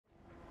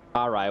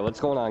Alright, what's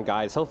going on,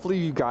 guys? Hopefully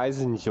you guys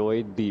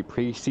enjoyed the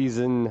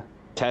preseason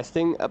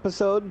testing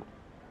episode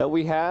that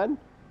we had.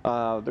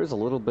 There's a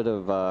little bit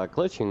of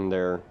glitching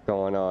there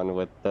going on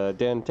with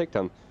Dan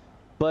Tictum.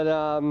 But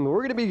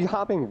we're going to be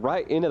hopping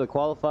right into the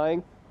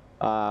qualifying.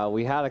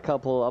 We had a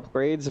couple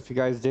upgrades. If you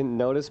guys didn't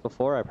notice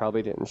before, I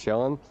probably didn't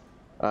show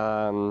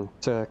them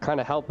to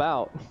kind of help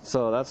out.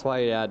 So that's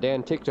why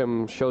Dan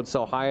Tictum showed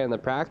so high in the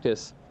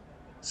practice.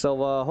 So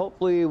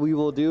hopefully we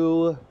will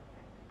do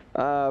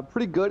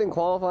pretty good in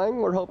qualifying.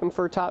 We're hoping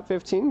for top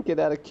 15, get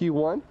out of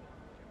Q1.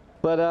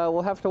 But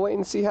we'll have to wait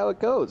and see how it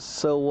goes.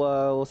 So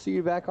we'll see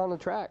you back on the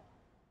track.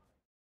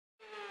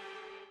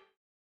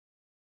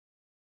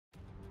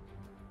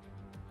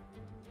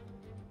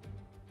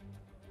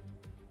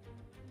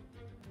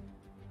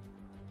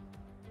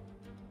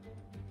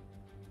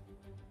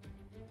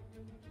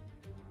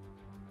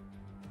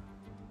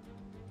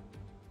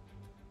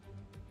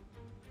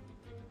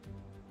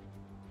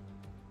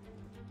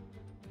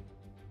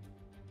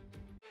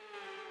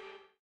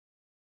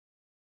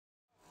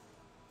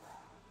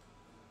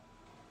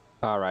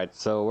 Alright,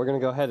 so we're going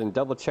to go ahead and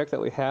double check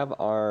that we have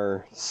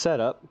our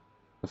setup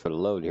for the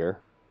load here.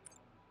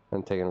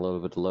 I'm taking a little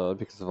bit to load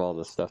because of all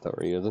the stuff that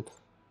we're using.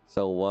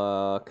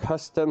 So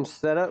custom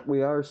setup,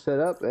 we are set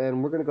up,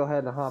 and we're going to go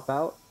ahead and hop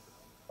out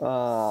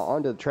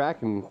onto the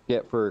track and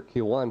get for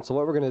Q1. So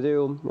what we're going to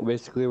do,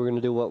 basically we're going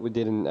to do what we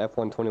did in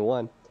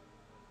F121.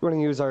 We're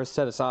going to use our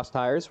set of soft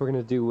tires. We're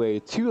going to do a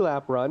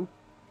 2-lap run,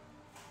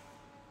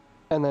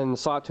 and then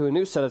swap to a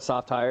new set of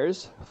soft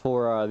tires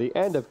for the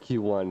end of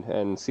Q1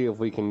 and see if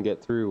we can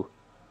get through.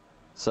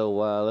 So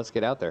let's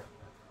get out there.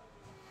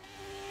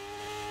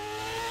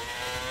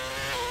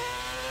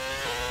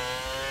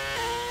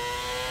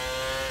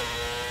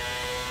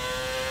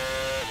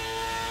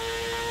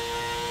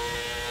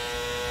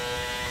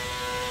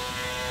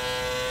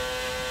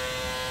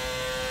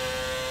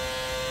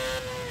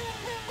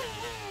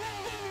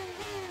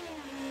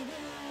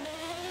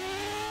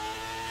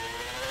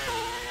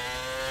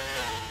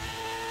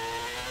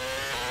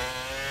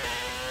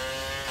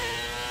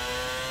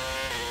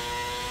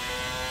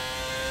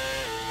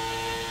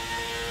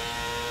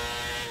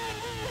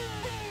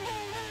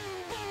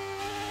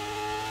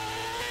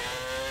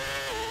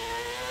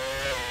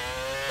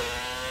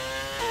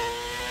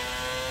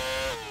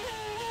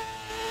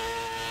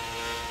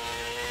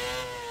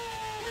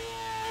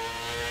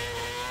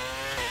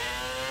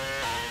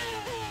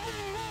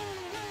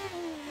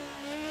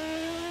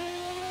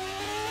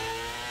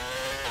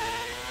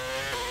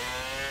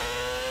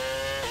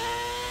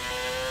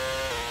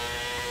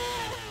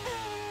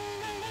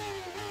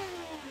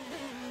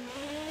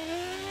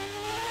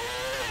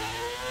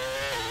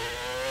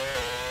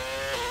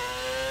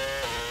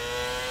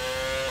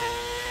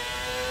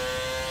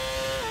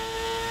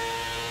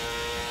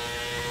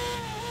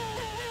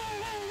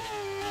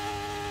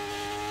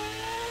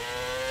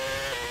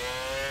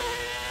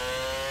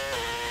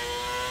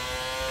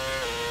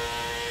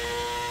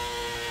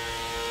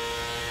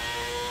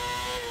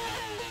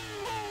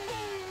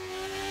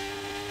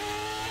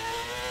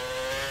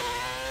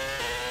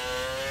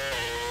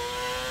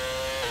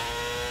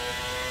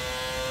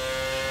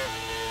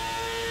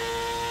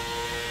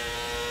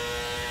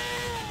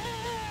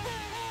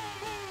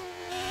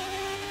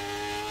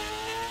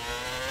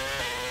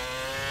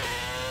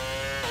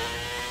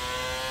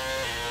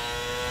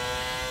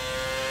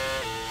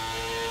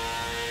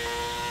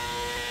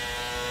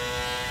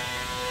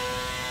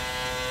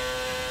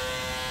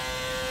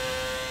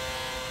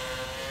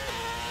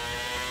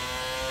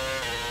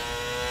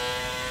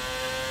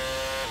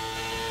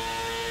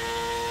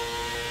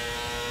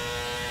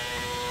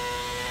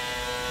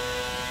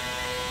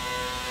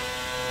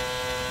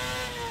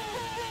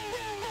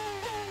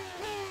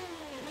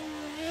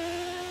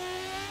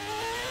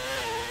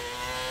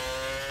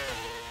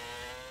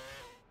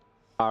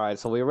 Alright,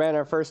 so we ran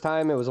our first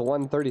time. It was a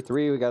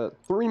 1:33. We got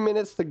 3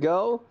 minutes to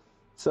go.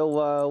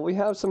 So we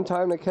have some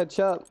time to catch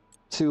up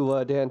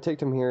to Dan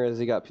Tictum here as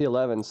he got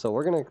P11. So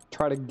we're going to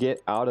try to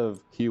get out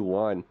of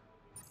Q1.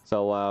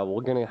 So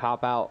we're going to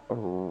hop out.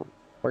 We're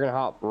going to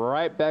hop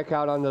right back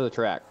out onto the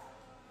track.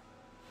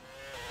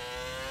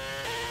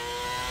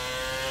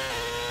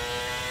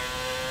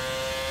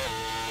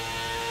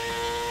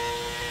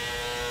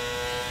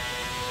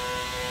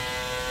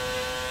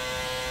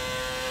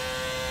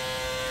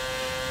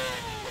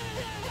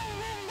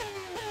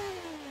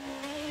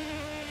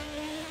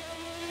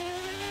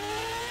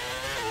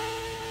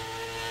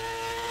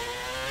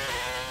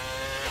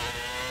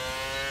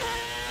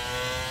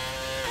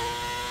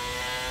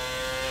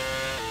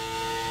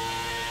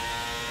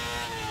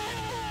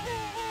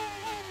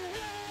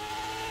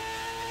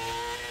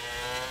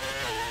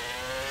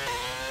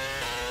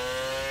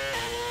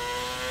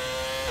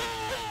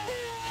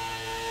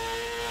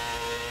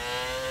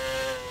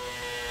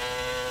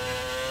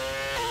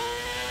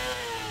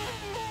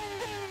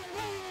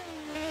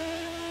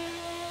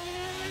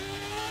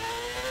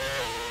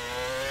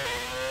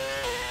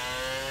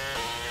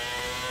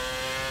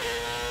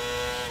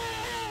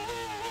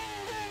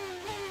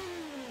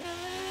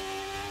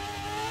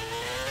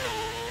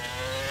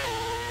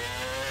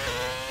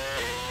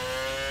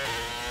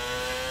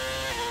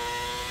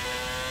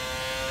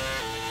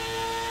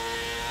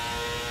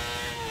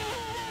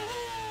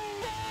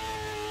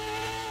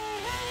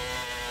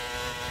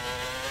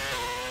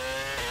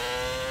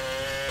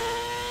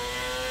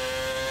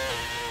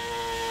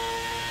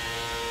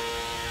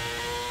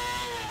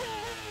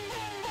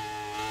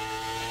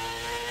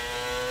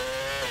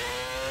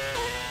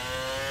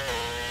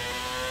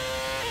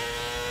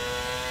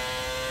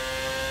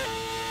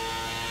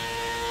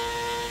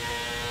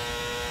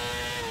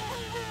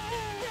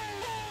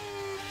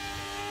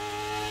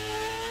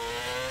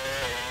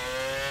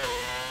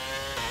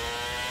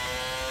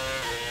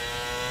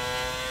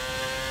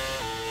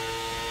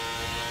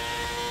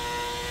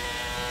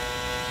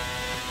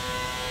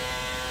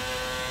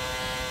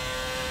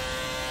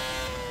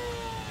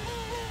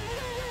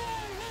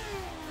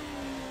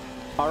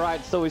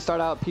 Alright, so we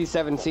start out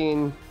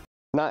P17.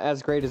 Not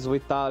as great as we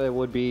thought it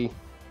would be,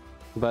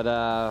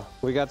 but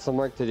we got some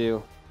work to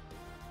do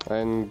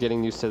and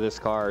getting used to this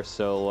car,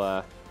 so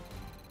I'm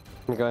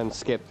gonna go ahead and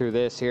skip through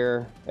this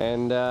here,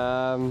 and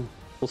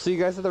we'll see you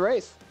guys at the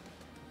race.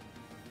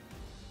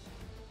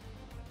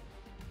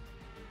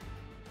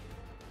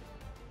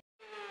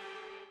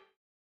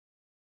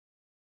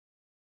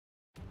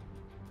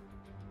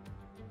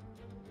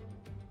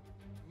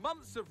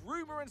 Months of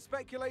rumour and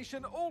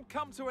speculation all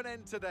come to an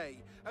end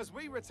today as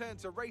we return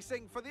to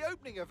racing for the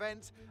opening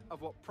event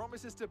of what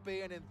promises to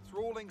be an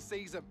enthralling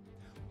season.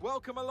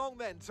 Welcome along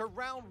then to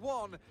round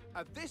one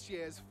of this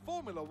year's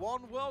Formula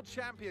One World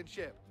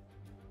Championship.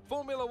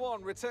 Formula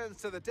One returns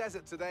to the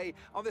desert today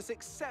on this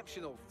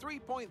exceptional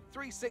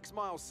 3.36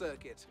 mile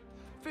circuit.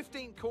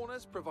 15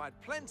 corners provide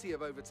plenty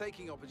of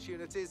overtaking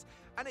opportunities,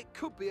 and it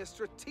could be a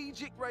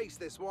strategic race,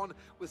 this one,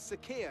 with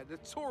Sakia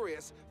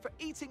notorious for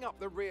eating up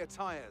the rear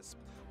tyres.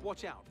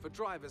 Watch out for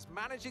drivers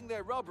managing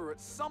their rubber at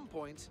some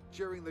point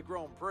during the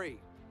Grand Prix.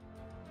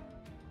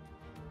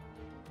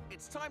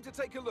 It's time to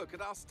take a look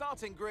at our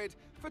starting grid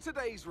for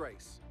today's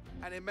race.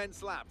 An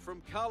immense lap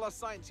from Carlos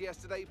Sainz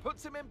yesterday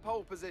puts him in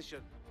pole position,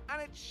 and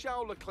it's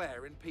Charles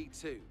Leclerc in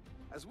P2.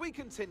 As we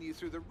continue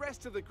through the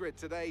rest of the grid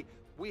today,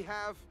 we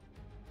have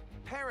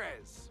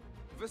Perez,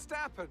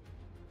 Verstappen,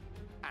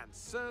 and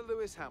Sir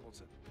Lewis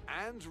Hamilton,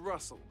 and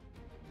Russell,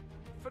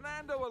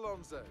 Fernando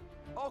Alonso,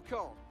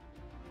 Ocon,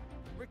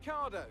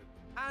 Ricciardo,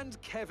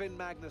 and Kevin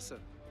Magnussen,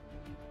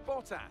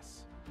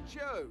 Bottas,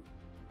 Joe,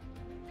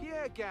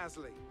 Pierre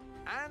Gasly,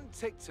 and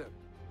Ticktum,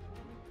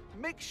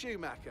 Mick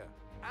Schumacher,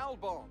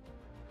 Albon,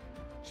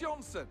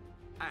 Johnson,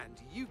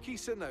 and Yuki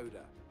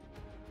Tsunoda,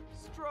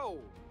 Stroll,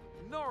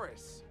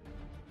 Norris,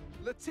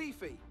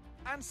 Latifi,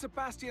 and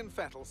Sebastian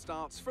Vettel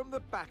starts from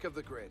the back of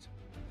the grid.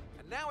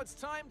 And now it's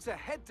time to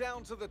head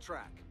down to the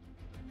track.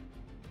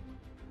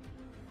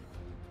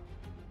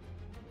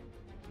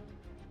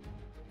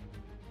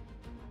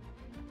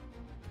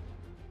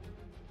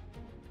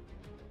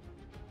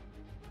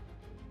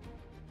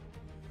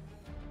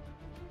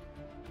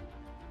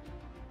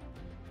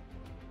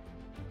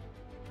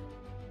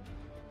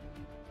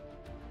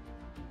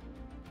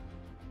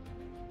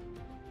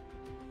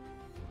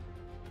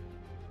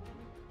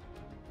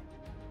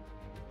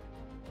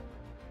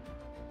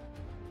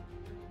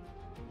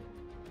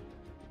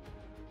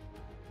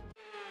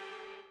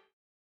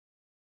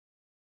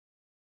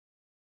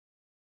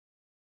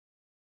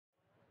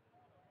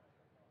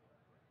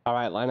 All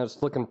right,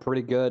 lineup's looking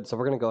pretty good, so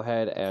we're going to go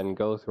ahead and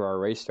go through our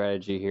race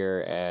strategy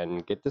here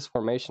and get this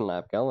formation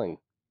lap going.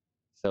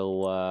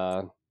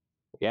 So,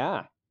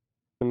 yeah,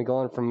 going to be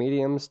going from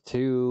mediums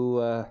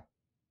to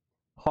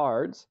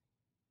hards.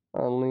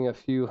 Only a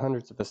few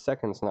hundredths of a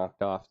second's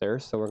knocked off there,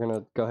 so we're going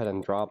to go ahead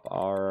and drop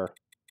our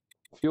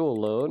fuel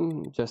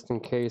load just in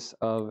case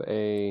of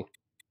a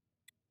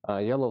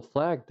yellow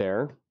flag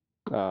there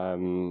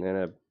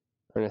in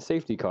a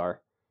safety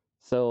car.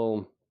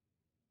 So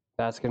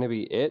that's going to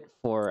be it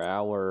for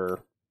our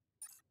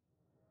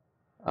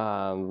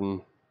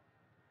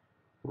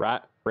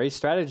race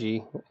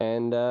strategy,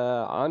 and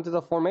on to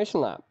the formation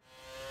lap.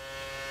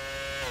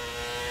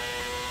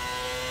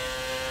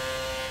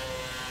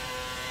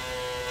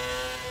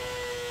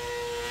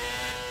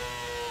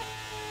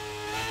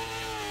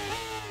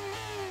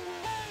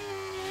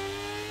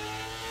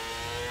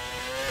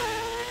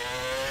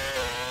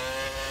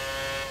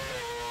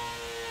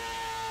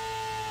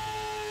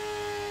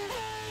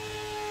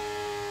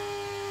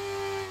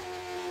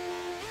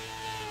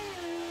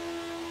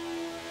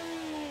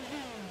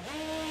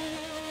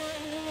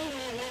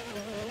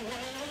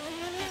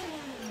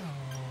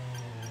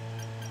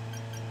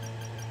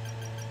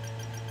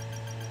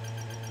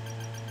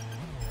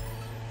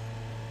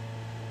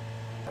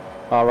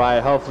 All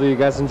right, hopefully you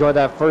guys enjoyed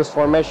that first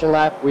formation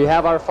lap. We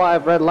have our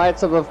 5 red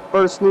lights of the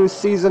first new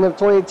season of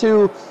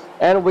 22,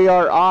 and we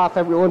are off.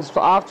 Everyone's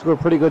off to a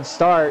pretty good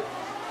start.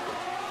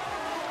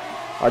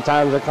 Our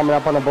times are coming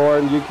up on the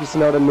board. Yuki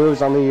Tsunoda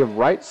moves on the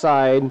right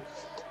side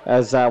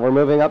as we're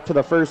moving up to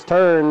the first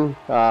turn.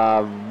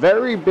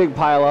 Very big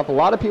pile up. A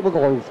lot of people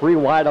going 3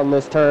 wide on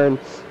this turn.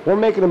 We're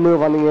making a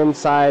move on the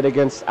inside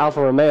against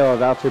Alfa Romeo,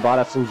 Venturi,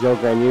 Bottas, and Joe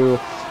Granu.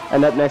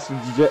 And up next,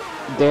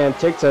 Dan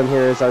Ticktum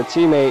here is our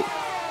teammate.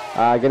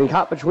 Getting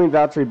caught between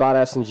Venturi,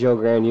 Bottas, and Joe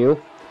Granu.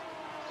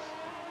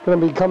 Going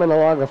to be coming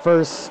along the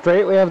first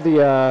straight. We have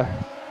the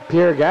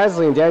Pierre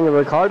Gasly and Daniel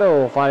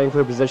Ricciardo fighting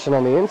for position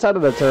on the inside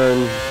of the turn.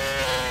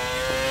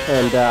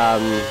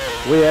 And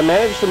we have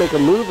managed to make a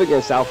move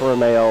against Alfa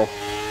Romeo.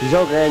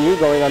 Joe Granu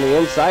going on the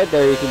inside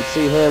there. You can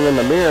see him in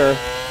the mirror.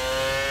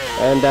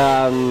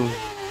 And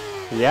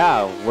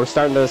yeah, we're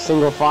starting to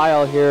single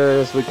file here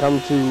as we come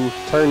to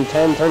turn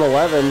 10, turn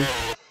 11.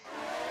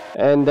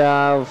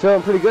 And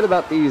feeling pretty good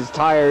about these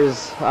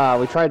tires.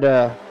 We tried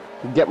to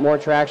get more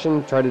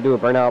traction, tried to do a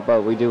burnout,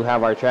 but we do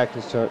have our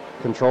traction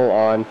control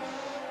on,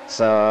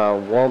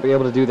 so won't be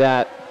able to do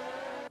that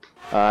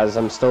as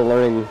I'm still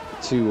learning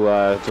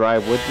to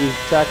drive with the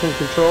traction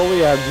control. We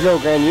have Joe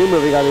Granu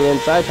moving on the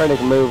inside, trying to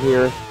make a move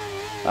here.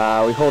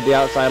 We hold the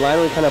outside line.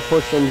 We kind of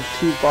push him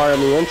too far on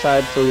the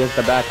inside, so he has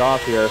to back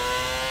off here.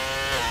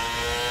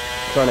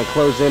 Trying to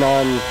close in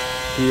on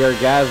Pierre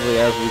Gasly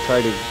as we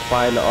try to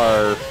find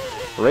our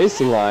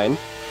racing line.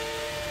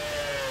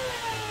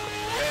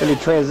 Going to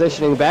be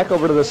transitioning back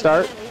over to the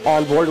start,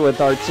 on board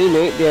with our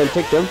teammate, Dan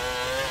Ticktum.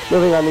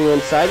 Moving on the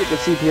inside, you can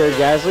see Pierre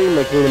Gasly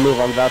making a move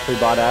on Venturi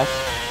Bottas.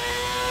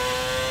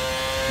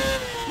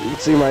 You can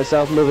see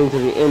myself moving to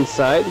the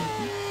inside.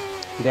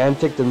 Dan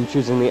Ticktum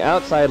choosing the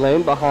outside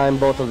lane behind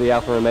both of the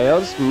Alfa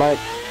Romeos. Mick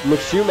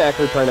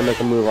Schumacher trying to make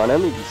a move on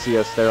him. You can see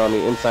us there on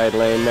the inside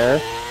lane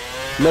there.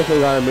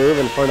 Making our move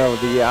in front of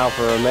the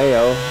Alfa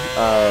Romeo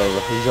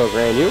of Joe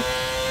Granu.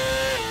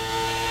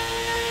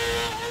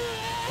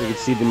 You can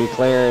see the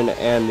McLaren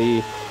and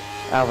the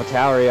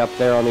AlphaTauri up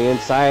there on the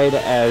inside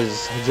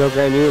as Joe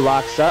Granu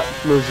locks up,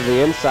 moves to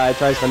the inside,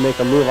 tries to make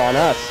a move on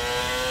us.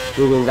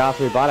 Leaving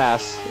Venturi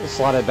Bottas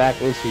slotted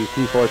back into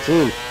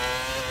P14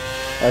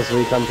 as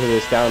we come to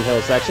this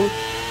downhill section.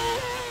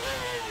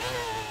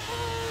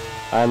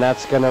 And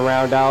that's going to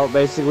round out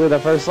basically the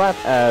first lap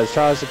as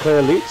Charles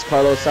Leclerc leads,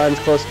 Carlos Sainz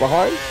close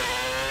behind,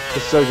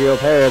 with Sergio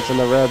Perez and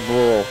the Red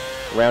Bull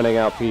rounding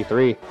out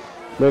P3.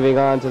 Moving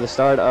on to the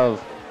start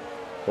of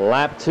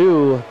lap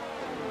 2,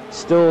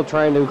 still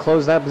trying to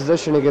close that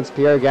position against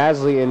Pierre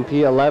Gasly in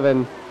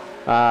P11.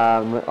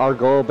 Our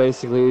goal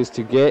basically is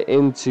to get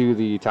into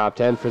the top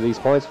 10 for these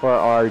points for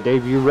our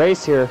debut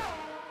race here.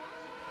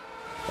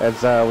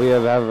 As we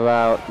have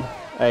about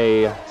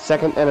a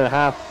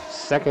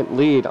 1.5-second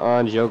lead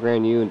on Joe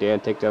Granu and Dan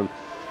Ticktum.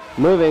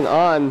 Moving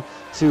on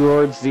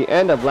towards the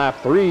end of lap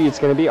 3, it's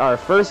going to be our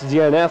first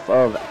DNF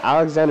of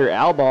Alexander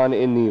Albon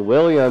in the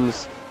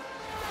Williams.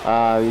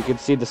 You can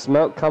see the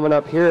smoke coming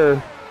up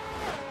here,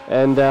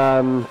 and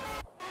the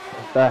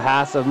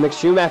Haas of Mick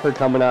Schumacher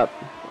coming up,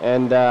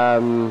 and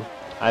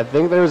I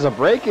think there's a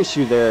brake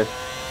issue there.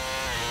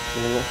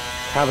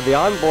 Have the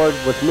onboard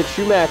with Mick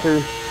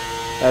Schumacher,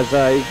 as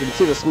you can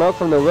see the smoke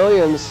from the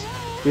Williams.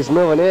 He's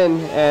moving in,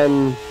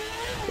 and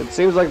it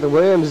seems like the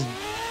Williams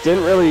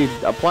didn't really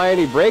apply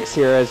any brakes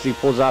here as he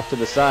pulls off to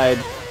the side.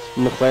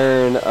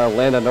 McLaren,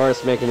 Lando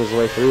Norris making his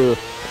way through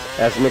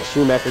as Mick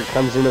Schumacher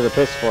comes into the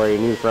pits for a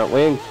new front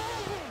wing.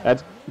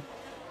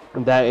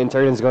 That in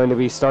turn is going to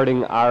be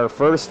starting our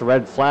first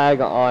red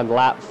flag on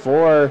lap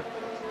 4.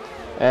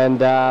 And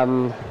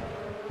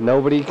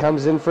nobody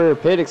comes in for a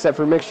pit except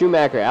for Mick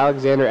Schumacher.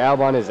 Alexander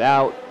Albon is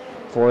out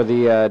for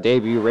the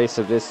debut race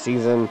of this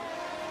season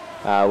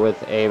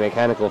with a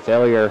mechanical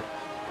failure.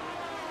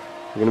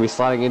 We're going to be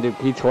sliding into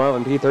P12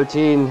 and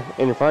P13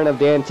 in front of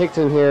Dan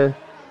Ticktum here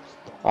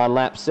on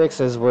lap 6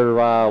 as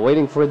we're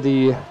waiting for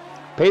the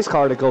pace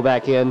car to go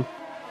back in.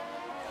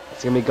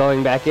 It's going to be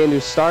going back in to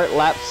start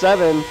lap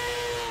 7.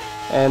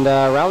 And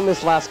around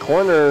this last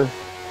corner,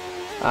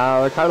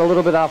 we're kind of a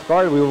little bit off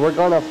guard. We were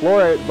going to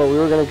floor it, but we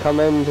were going to come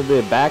into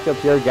the back of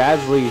Pierre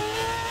Gasly,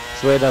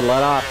 so we had to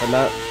let off, and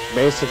that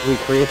basically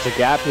creates a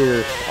gap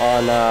here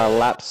on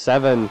lap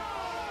 7.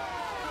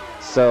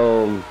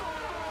 So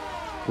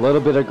a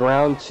little bit of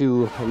ground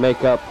to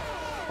make up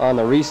on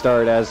the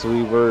restart as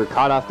we were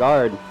caught off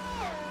guard.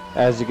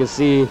 As you can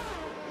see,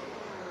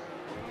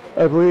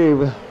 I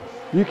believe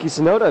Yuki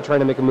Tsunoda trying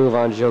to make a move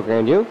on Joe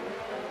Granu.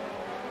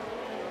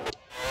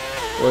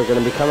 We're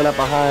going to be coming up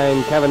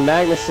behind Kevin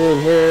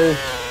Magnussen here,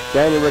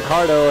 Daniel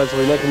Ricciardo as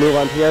we make a move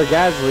on Pierre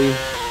Gasly.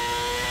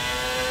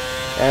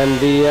 And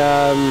the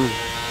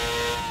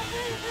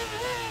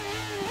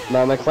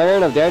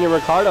McLaren of Daniel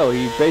Ricciardo,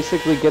 he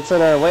basically gets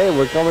in our way.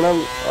 We're coming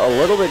on a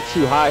little bit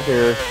too hot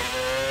here.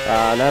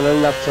 Not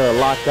enough to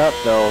lock up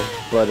though,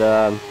 but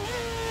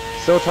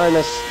still trying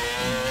to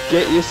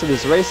get used to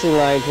this racing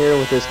line here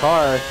with this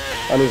car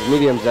on these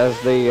mediums as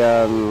they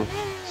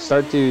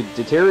start to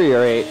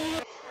deteriorate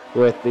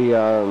with the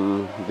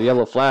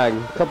yellow flag.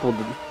 A couple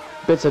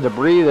bits of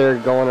debris there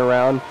going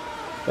around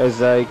as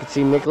you can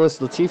see Nicholas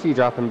Latifi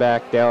dropping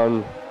back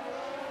down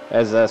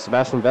as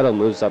Sebastian Vettel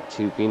moves up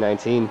to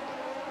P19.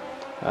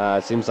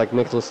 It seems like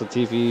Nicholas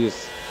Latifi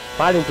is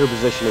fighting for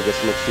position against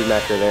Mick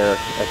Schumacher there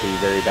at the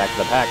very back of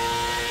the pack.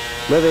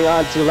 Moving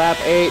on to lap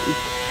 8,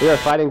 we are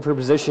fighting for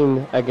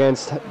position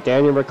against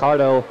Daniel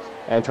Ricciardo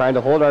and trying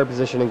to hold our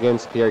position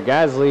against Pierre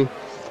Gasly.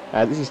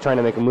 He's trying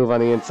to make a move on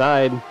the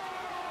inside.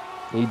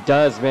 He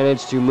does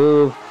manage to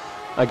move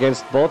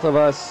against both of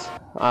us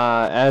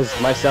as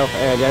myself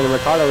and Daniel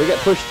Ricciardo. We get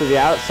pushed to the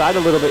outside a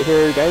little bit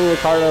here. Daniel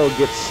Ricciardo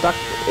gets stuck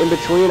in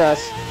between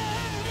us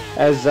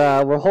as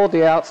we'll hold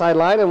the outside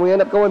line, and we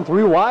end up going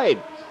 3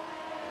 wide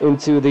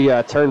into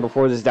the turn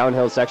before this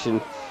downhill section.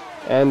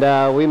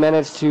 And we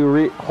managed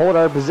to hold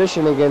our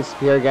position against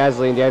Pierre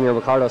Gasly and Daniel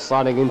Ricciardo,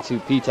 slotting into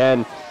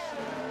P10.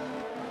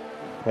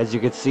 As you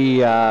can see,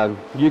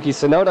 Yuki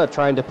Tsunoda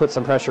trying to put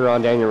some pressure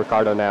on Daniel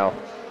Ricciardo now.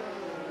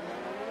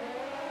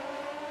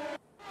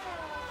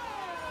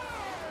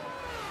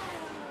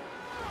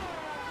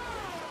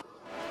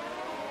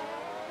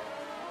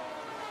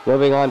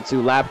 Moving on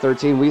to lap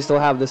 13, we still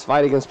have this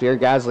fight against Pierre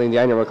Gasly and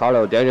Daniel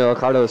Ricciardo. Daniel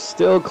Ricciardo is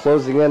still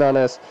closing in on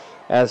us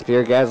as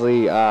Pierre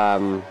Gasly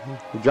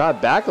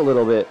dropped back a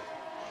little bit.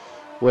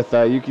 with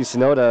Yuki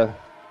Tsunoda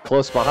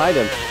close behind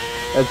him.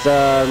 It's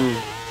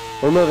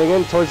we're moving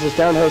in towards this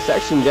downhill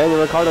section.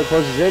 Daniel Ricciardo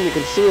closes in. You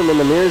can see him in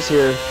the mirrors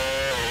here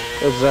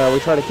as we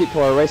try to keep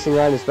to our racing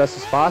line as best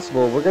as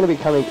possible. We're going to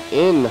be coming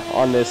in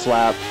on this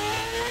lap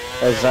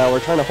as we're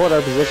trying to hold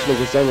our position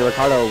against Daniel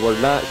Ricciardo. We're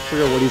not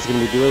sure what he's going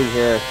to be doing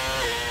here,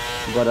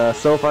 but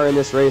so far in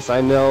this race, I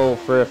know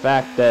for a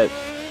fact that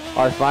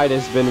our fight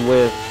has been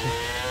with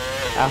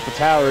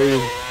AlphaTauri,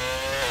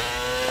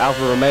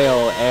 Alfa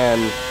Romeo,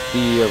 and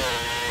the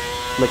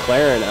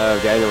McLaren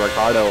of Daniel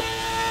Ricciardo.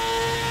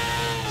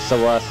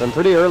 So some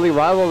pretty early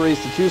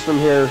rivalries to choose from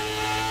here,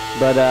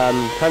 but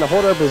trying to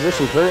hold our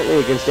position currently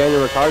against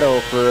Daniel Ricciardo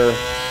for,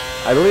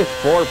 I believe,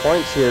 4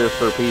 points here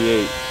for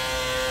P8.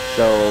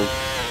 So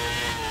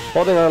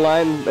holding our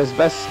line as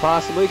best as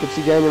possible. You can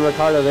see Daniel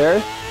Ricciardo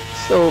there,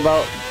 still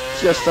about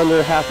just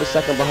under half a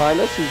second behind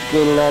us. He's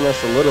gaining on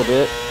us a little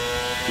bit,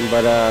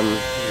 but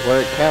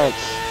where it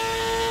counts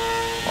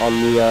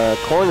on the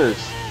corners,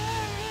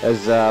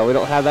 as we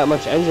don't have that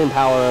much engine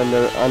power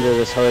under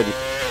this hood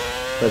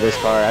for this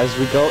car as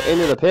we go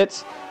into the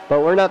pits.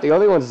 But we're not the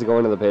only ones to go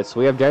into the pits.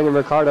 We have Daniel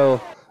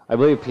Ricciardo, I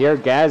believe Pierre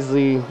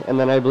Gasly, and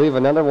then I believe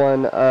another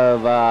one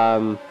of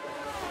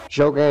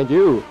Zhou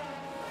Guanyu.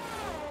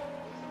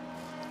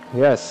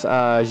 Yes,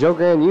 Zhou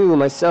Guanyu,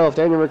 myself,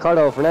 Daniel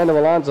Ricciardo, Fernando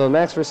Alonso,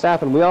 Max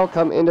Verstappen, we all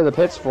come into the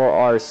pits for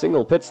our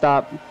single pit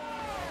stop.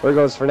 There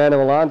goes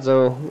Fernando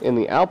Alonso in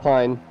the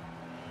Alpine.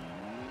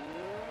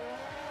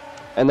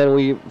 And then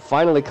we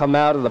finally come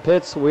out of the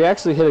pits. We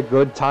actually hit a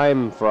good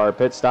time for our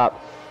pit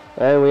stop,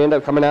 and we end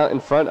up coming out in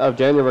front of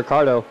Daniel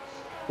Ricciardo,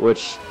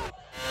 which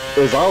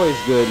is always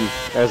good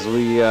as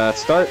we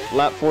start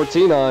lap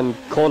 14 on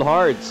cold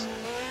hards.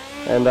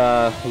 And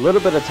a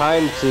little bit of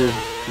time to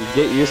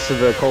get used to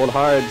the cold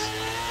hards.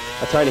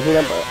 I'm trying to heat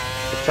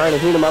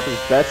them up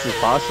as best as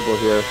possible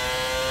here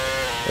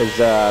as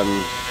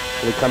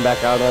we come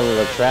back out onto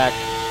the track.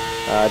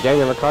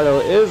 Daniel Ricciardo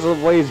is a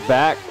ways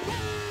back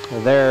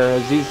there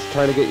as he's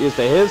trying to get used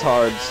to his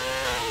hards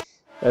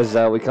as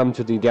we come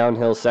to the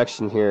downhill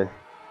section here.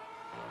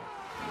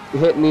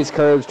 Hitting these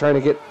curves, trying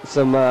to get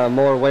some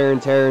more wear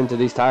and tear into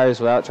these tires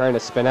without trying to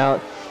spin out.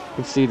 You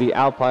can see the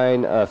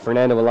Alpine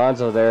Fernando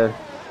Alonso there,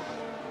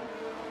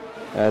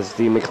 as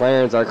the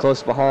McLarens are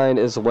close behind,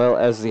 as well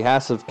as the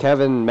Haas of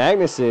Kevin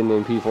Magnussen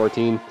in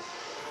P14.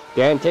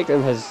 Dan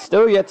Tickton has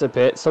still yet to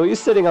pit, so he's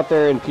sitting up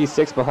there in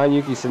P6 behind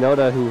Yuki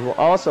Tsunoda, who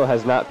also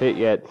has not pit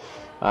yet.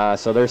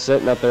 So they're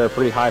sitting up there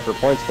pretty high for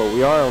points, but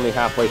we are only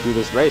halfway through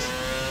this race.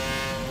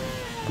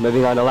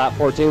 Moving on to lap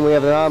 14, we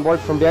have an onboard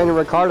from Daniel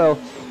Ricciardo.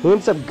 He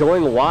ends up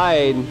going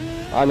wide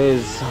on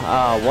his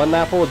one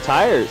lap old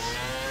tires.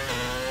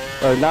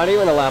 Or not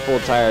even a lap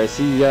old tires.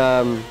 He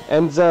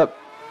ends up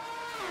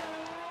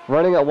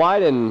running it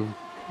wide and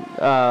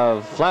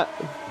flat,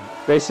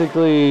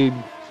 basically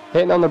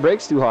hitting on the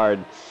brakes too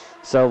hard.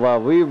 So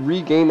we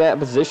regain that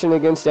position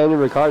against Daniel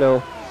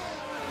Ricciardo,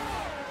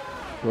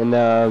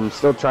 and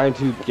still trying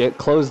to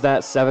close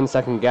that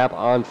 7-second gap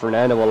on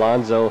Fernando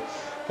Alonso,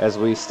 as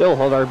we still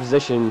hold our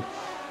position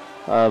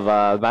of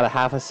about a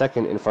half a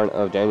second in front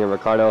of Daniel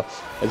Ricciardo.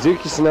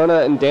 Yuki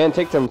Tsunoda and Dan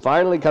Tickton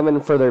finally come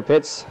in for their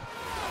pits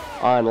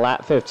on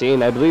lap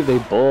 15. I believe they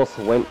both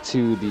went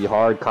to the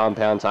hard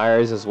compound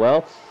tires as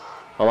well.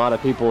 A lot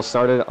of people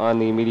started on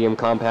the medium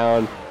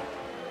compound,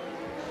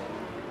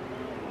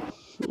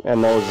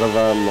 and those of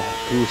them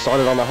who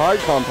started on the hard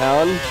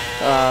compound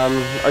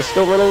are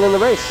still running in the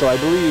race. So I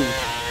believe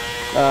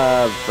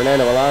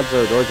Fernando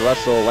Alonso, George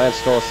Russell, Lance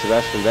Stroll,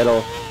 Sebastian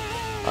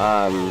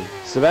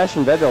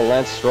Vettel,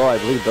 Lance Stroll, I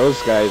believe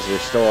those guys are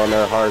still on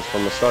their hards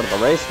from the start of the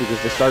race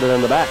because they started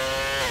in the back.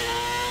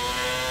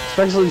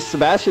 Especially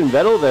Sebastian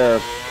Vettel there,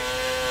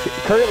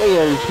 currently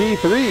in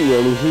P3,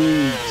 and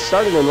he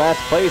started in last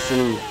place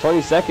in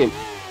 22nd.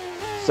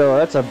 So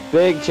that's a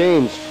big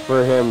change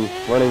for him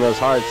running those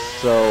hards.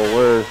 So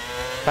we're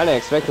kind of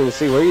expecting to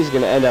see where he's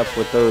going to end up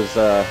with those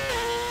that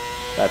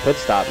pit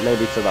stop,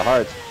 maybe to the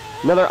hards.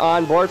 Another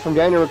onboard from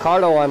Daniel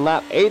Ricciardo on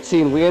lap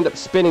 18. We end up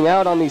spinning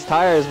out on these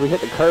tires. We hit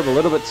the curb a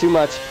little bit too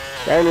much.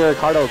 Daniel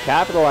Ricciardo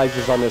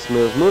capitalizes on this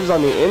move, moves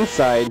on the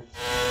inside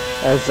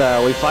as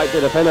we fight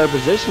to defend our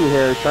position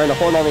here, trying to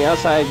hold on the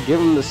outside, give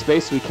him the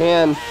space we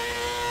can.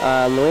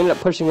 We ended up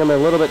pushing him a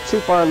little bit too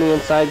far on the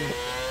inside.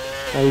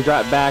 He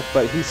dropped back,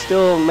 but he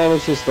still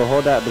manages to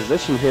hold that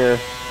position here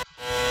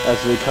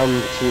as we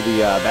come to the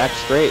back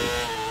straight.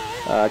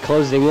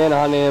 Closing in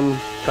on him,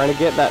 trying to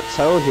get that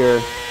toe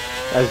here,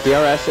 as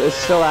DRS is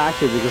still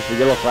active because the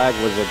yellow flag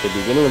was at the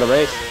beginning of the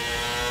race.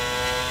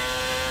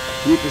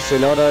 Yuki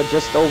Tsunoda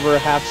just over a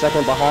half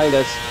second behind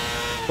us,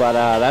 but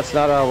that's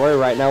not our worry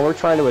right now. We're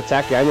trying to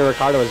attack Daniel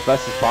Ricciardo as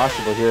best as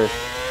possible here,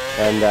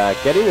 and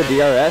getting the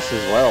DRS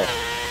as well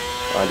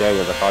on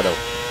Daniel Ricciardo.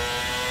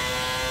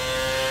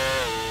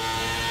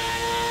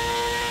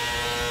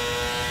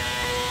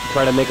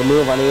 Try to make a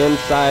move on the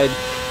inside,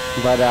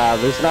 but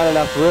there's not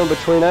enough room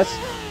between us.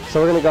 So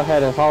we're going to go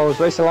ahead and follow his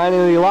racing line,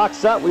 and he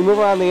locks up. We move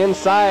around the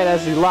inside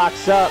as he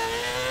locks up,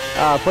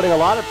 putting a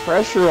lot of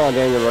pressure on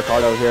Daniel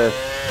Ricciardo here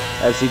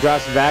as he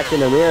drops back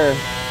in the mirror.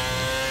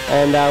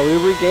 And we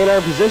regain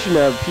our position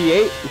of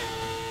P8.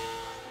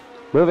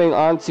 Moving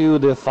on to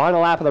the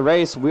final lap of the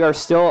race, we are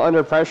still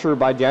under pressure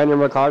by Daniel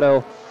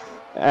Ricciardo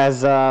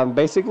as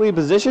basically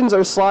positions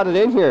are slotted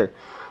in here.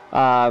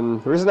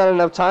 There isn't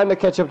enough time to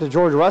catch up to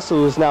George Russell,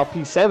 who is now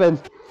P7.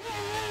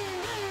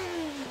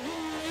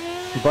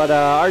 But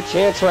our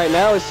chance right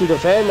now is to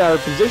defend our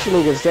position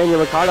against Daniel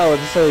Ricciardo.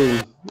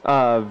 It's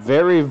a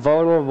very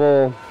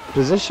vulnerable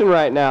position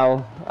right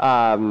now.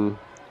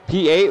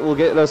 P8 will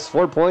get us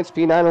 4 points,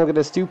 P9 will get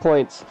us 2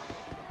 points.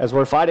 As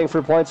we're fighting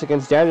for points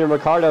against Daniel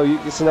Ricciardo,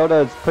 Yuki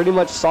Tsunoda is pretty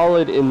much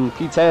solid in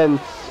P10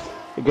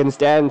 against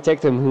Dan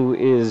Ticktum, who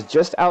is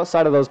just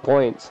outside of those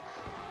points,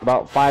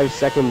 about 5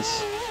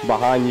 seconds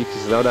behind Yuki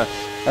Tsunoda.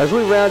 As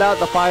we round out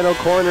the final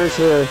corners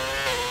here,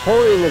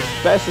 holding as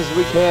best as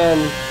we can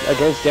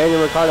against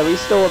Daniel Ricciardo. He's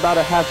still about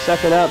a half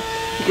second up.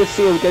 You can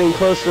see him getting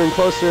closer and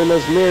closer in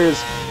those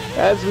mirrors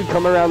as we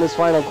come around this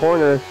final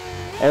corner,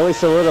 and we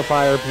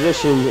solidify our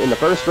position in the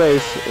first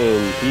race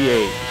in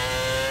P8.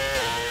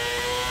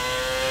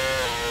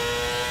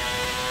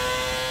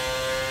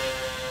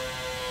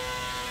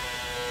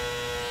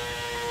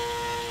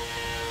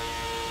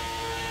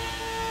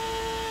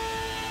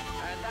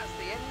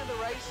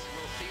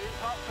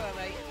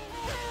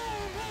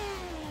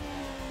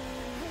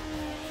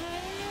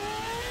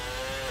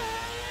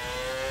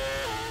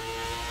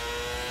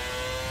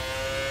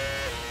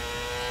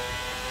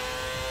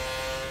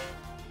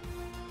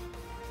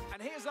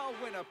 Here's our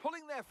winner,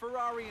 pulling their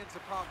Ferrari into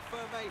Parc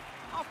Ferme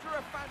after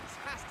a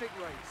fantastic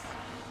race.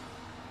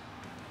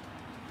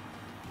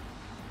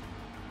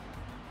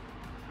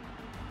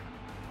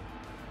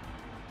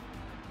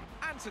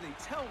 Anthony,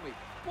 tell me,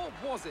 what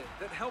was it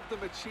that helped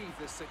them achieve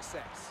this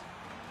success?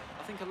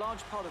 I think a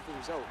large part of the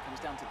result comes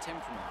down to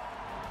temperament.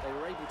 They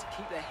were able to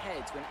keep their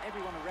heads when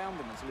everyone around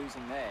them was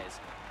losing theirs,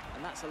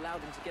 and that's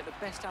allowed them to get the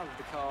best out of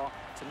the car,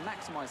 to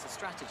maximise the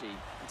strategy,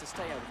 and to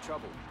stay out of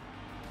trouble.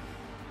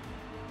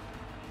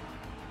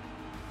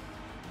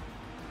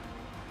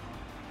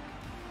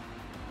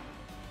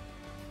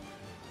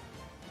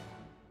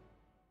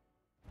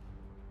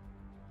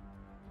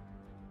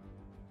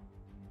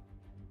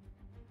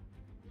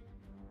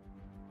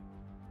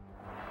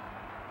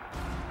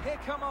 Here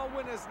come our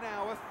winners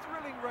now, a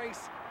thrilling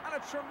race and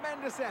a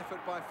tremendous effort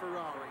by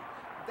Ferrari.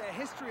 Their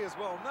history is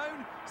well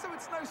known, so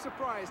it's no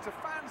surprise to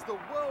fans the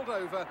world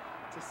over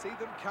to see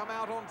them come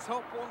out on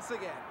top once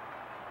again.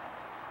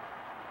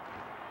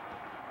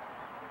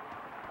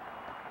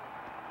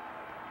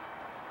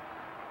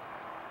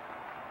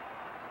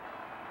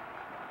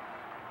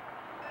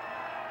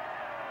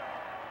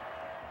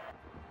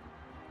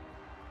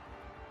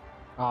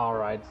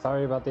 Alright,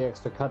 sorry about the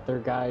extra cut there,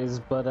 guys,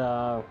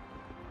 but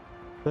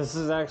this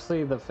is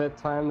actually the 5th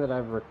time that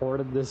I've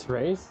recorded this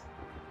race,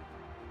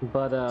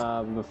 but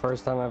the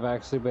first time I've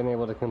actually been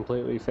able to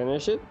completely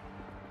finish it,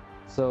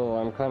 so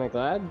I'm kind of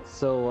glad.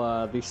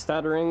 So the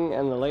stuttering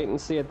and the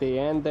latency at the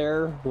end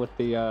there with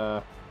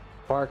the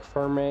Parc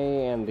Ferme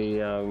and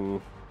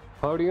the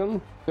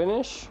podium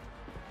finish,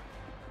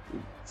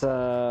 it's,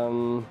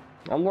 I'm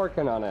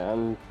working on it.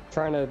 I'm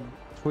trying to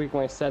tweak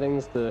my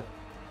settings to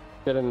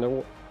get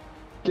into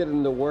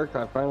work.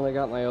 I finally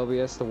got my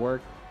OBS to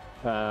work.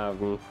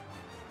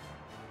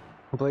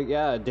 But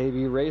yeah,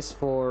 debut race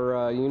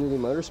for Unity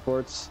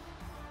Motorsports.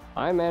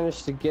 I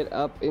managed to get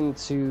up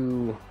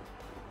into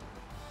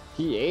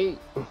P8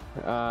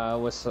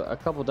 with a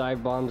couple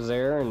dive bombs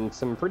there and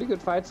some pretty good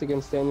fights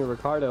against Daniel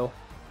Ricciardo.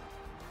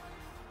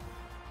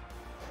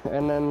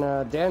 And then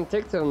Dan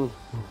Ticktum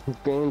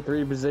gained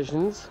 3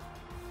 positions.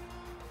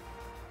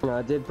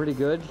 Did pretty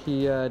good.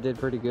 He did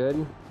pretty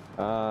good.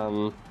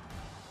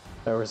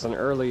 There was an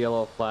early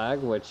yellow flag,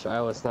 which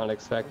I was not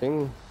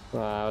expecting.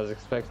 I was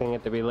expecting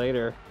it to be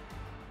later.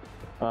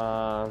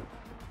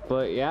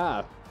 But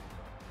yeah,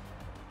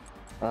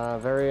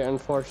 very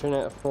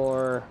unfortunate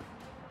for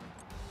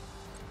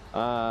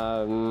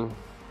Alexander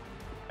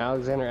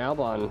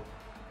Albon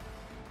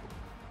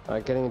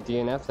getting a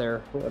DNF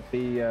there at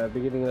the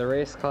beginning of the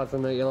race,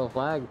 causing the yellow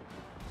flag.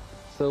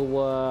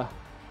 So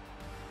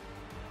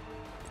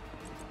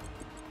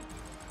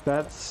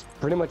that's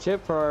pretty much it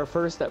for our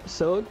first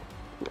episode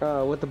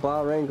with the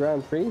Bahrain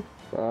Grand Prix.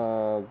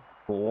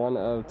 1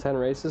 of 10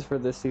 races for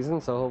this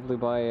season, so hopefully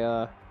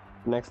by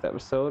next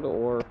episode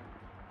or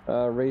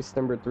race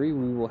number 3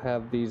 we will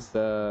have these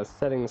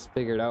settings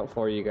figured out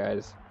for you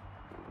guys.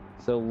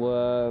 So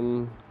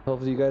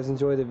hopefully you guys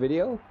enjoy the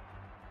video,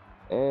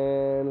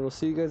 and we'll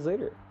see you guys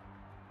later.